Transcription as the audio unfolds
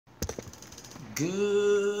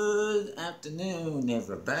Good afternoon,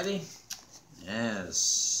 everybody.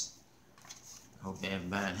 Yes, hope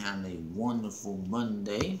everybody having a wonderful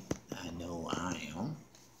Monday. I know I am.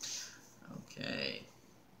 Okay.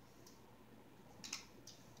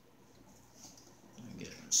 Let me get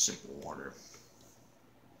a sip of water.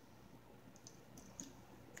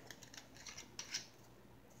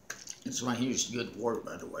 This right here is good water,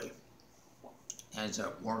 by the way. Adds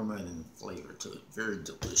that watermelon flavor to it. Very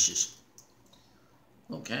delicious.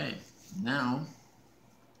 Okay, now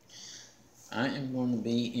I am going to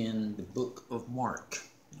be in the book of Mark.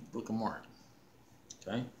 The book of Mark.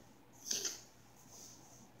 Okay?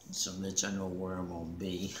 So let y'all know where I'm going to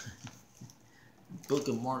be. The book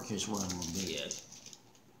of Mark is where I'm going to be at.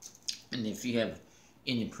 And if you have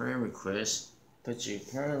any prayer requests, put your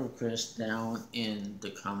prayer requests down in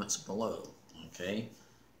the comments below. Okay?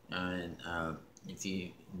 And if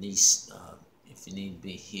you need to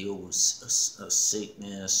be healed with a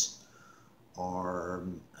sickness or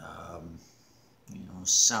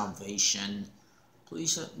salvation,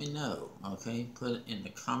 please let me know. Okay, put it in the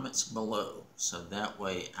comments below so that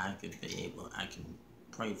way I can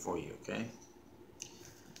pray for you. Okay,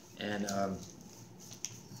 and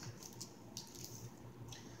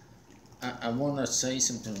I want to say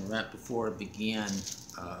something right before I begin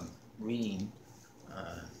reading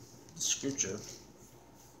the scripture.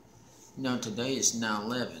 Today is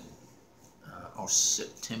 9/11, or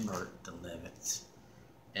September the 11th,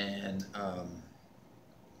 and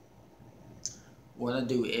what I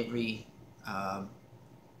do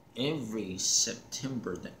every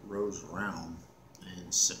September that rolls around,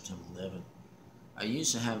 and September 11th, I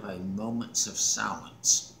used to have a moments of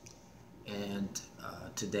silence. And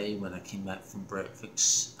today, when I came back from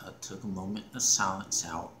breakfast, I took a moment of silence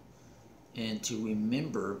out and to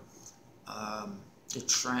remember the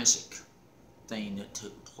tragic thing that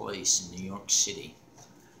took place in New York City.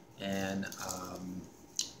 And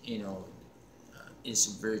it's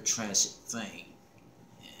a very tragic thing.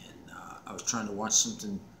 And I was trying to watch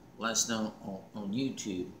something last night on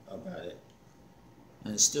YouTube about it,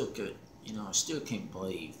 and it's still good. I still can't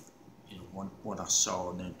believe what I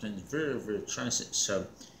saw, and it's very, very tragic. So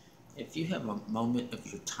if you have a moment of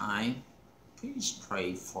your time, please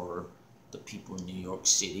pray for the people in New York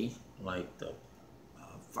City, like the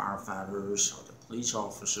firefighters or the police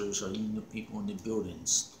officers or even the people in the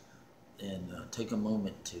buildings, and take a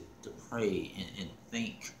moment to pray and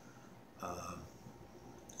think,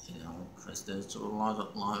 because there's a lot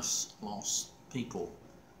of lost people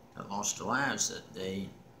that lost their lives that day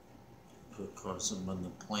because of when the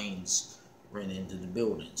planes ran into the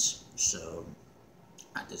buildings. So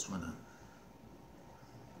I just want to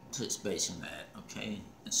touch base on that, okay?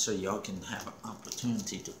 And so y'all can have an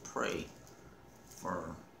opportunity to pray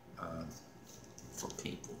for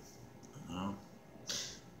people.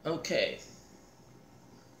 Okay.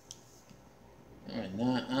 Alright,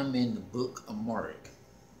 now I'm in the book of Mark.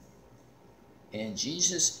 And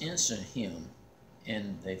Jesus answered him,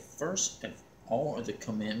 and the first of all of the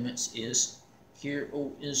commandments is, Hear,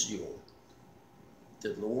 O Israel,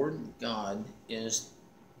 the Lord God is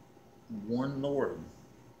one Lord,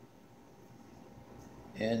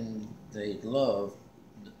 and they love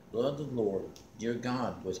the Lord your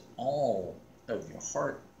God with all of your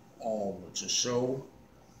heart, all of your soul,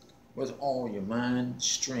 with all your mind,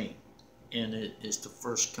 strength, and it is the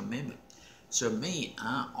first commandment. So me,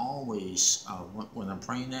 I always, when I'm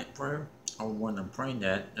praying that prayer, or when I'm praying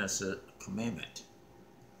that's a commandment.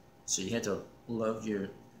 So you have to love your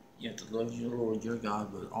Lord your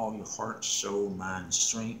God with all your heart, soul, mind,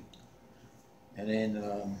 strength. And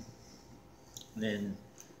then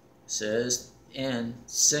says, and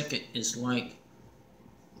second is like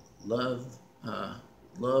love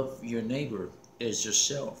your neighbor as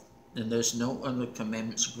yourself. And there's no other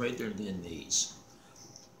commandments greater than these.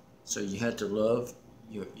 So you have to love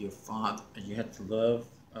your father, and you have to love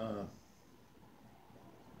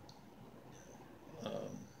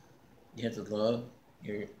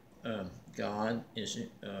your God.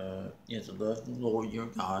 You have to love the Lord your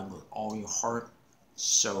God with all your heart,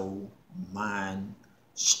 soul, mind,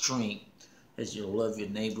 strength, as you love your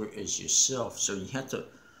neighbor as yourself. So you have to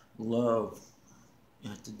love. You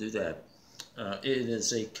have to do that. It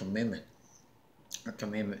is a commandment. A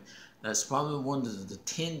commandment. That's probably one of the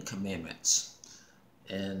 10 commandments.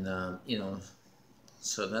 And,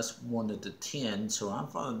 so that's one of the 10. So I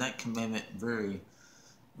found that commandment very,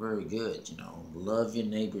 very good. Love your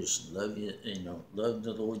neighbors. Love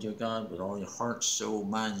the Lord your God with all your heart, soul,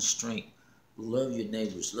 mind, and strength. Love your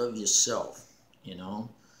neighbors. Love yourself. You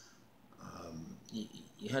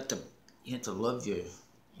have to love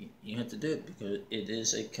you have to do it because it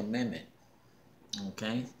is a commandment.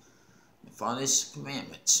 Okay? Follow his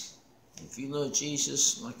commandments. If you love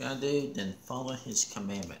Jesus like I do, then follow his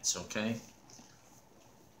commandments, okay?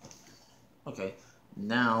 Okay,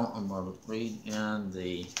 now I'm going to read in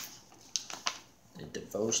the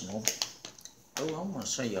devotional. Oh, I want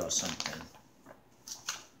to show y'all something.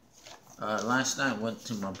 Last night I went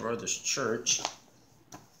to my brother's church,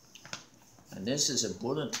 and this is a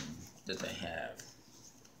bulletin that they have.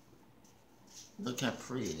 Look how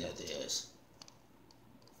pretty that is.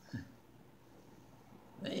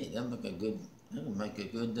 Hey, that'll make a good,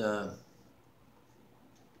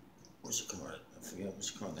 what's it called? I forget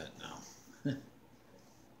what's called that now.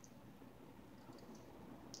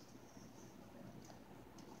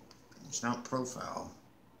 It's not profile.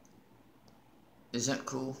 Is that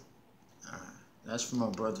cool? That's from my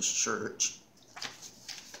brother's church.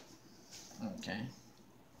 Okay.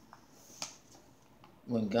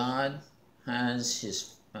 When God has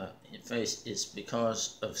his face, it's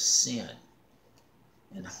because of sin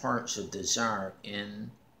and hearts of desire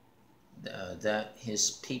in that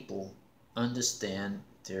his people understand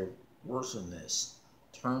their worthlessness,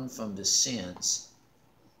 turn from the sins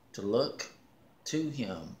to look to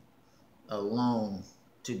him alone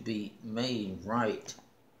to be made right.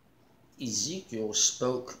 Ezekiel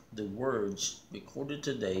spoke the words recorded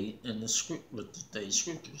today in the today's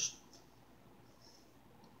scriptures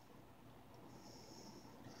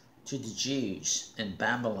to the Jews in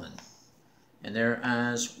Babylon, and their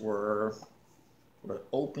eyes were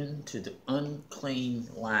open to the unclean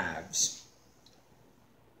lives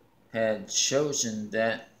had chosen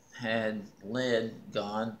that had led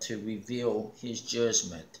God to reveal his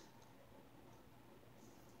judgment.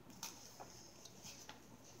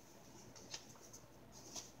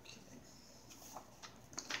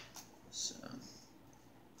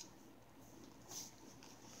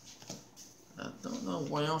 I don't know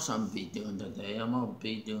what else I'm gonna be doing today. I'm gonna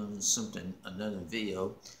be doing another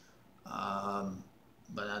video.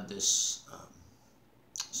 But I just,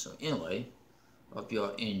 so anyway, hope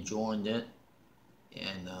y'all enjoying it.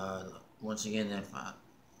 And once again, like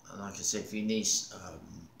I said, if you need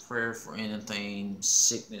prayer for anything,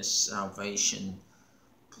 sickness, salvation,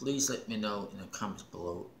 please let me know in the comments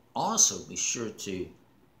below. Also, be sure to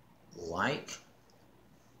like,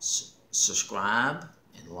 subscribe,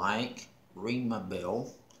 and ring my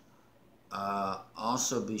bell.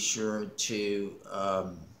 Also, be sure to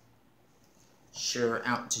share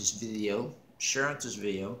out this video,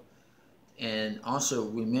 and also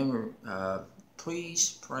remember,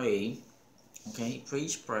 please pray. Okay,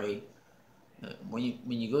 please pray. When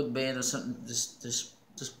you go to bed or something,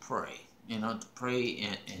 just pray. You know, to pray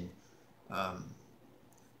and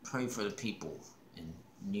pray for the people in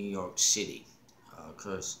New York City,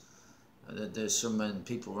 because there's so many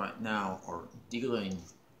people right now are dealing,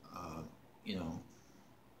 you know,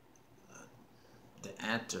 the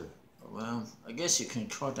after. Well, I guess you can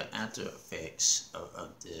call the after effects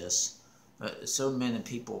of this, but so many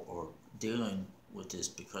people are dealing with this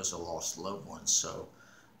because of lost loved ones. So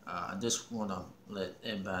I just want to let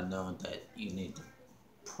everybody know that you need to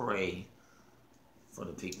pray for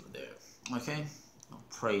the people there. Okay?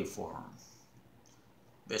 Pray for them.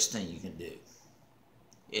 Best thing you can do.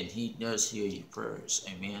 And he does hear your prayers.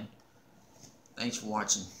 Amen. Thanks for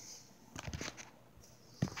watching.